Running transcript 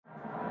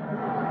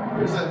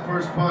Here's that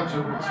first punch.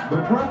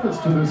 The preface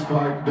to this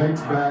fight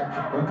dates back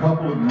a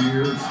couple of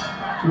years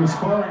to a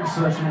sparring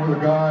session with a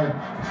guy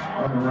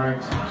on the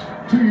ranks.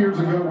 2 years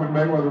ago, when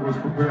Mayweather was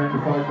preparing to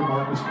fight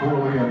DeMarcus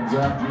Corley and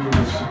Zab Judah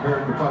was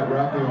preparing to fight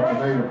Rafael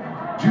Pineda,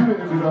 Judah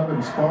ended up in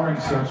a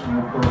sparring session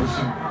with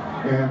Ferguson,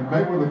 and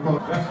Mayweather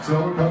thought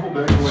so. A couple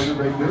days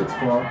later, they did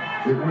spar.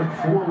 It went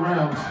 4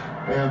 rounds,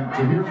 and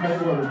to hear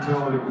Mayweather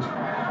tell it,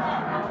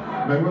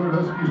 Mayweather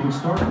doesn't usually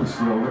start this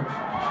slowly.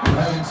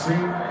 Having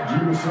seen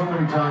Judah so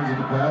many times in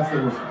the past,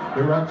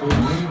 they were actually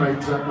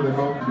teammates after they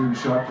both did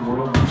Shock the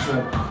World. He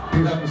said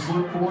he'd have to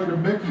slip Floyd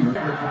and Mickey.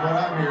 From what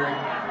I'm hearing,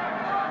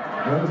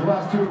 His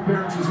last 2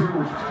 appearances here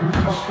were 2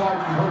 tough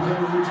fights with Jose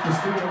Luis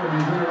Castillo, and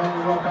he's in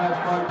an rough ass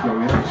fight. So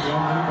he hasn't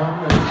shown any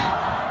combination.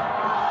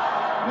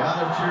 now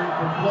they're cheering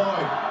for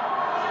Floyd.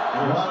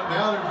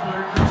 Now they're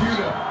cheering for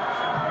Judah.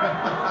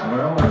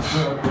 Well, that's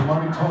the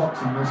money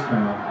talks in this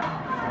town.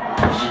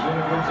 He's done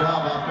a good job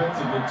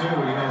offensively too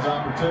when he has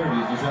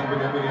opportunities. Just haven't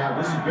been able to have.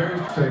 This is very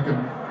Taken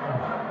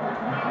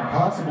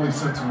possibly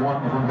since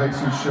one from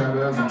Jesus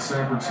Chavez in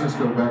San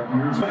Francisco back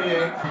years ago.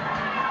 28.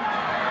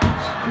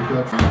 If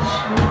that's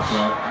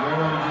right.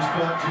 Mayweather just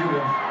fought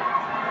Judah.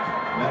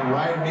 That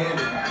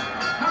right-handed.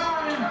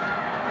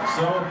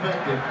 So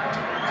effective.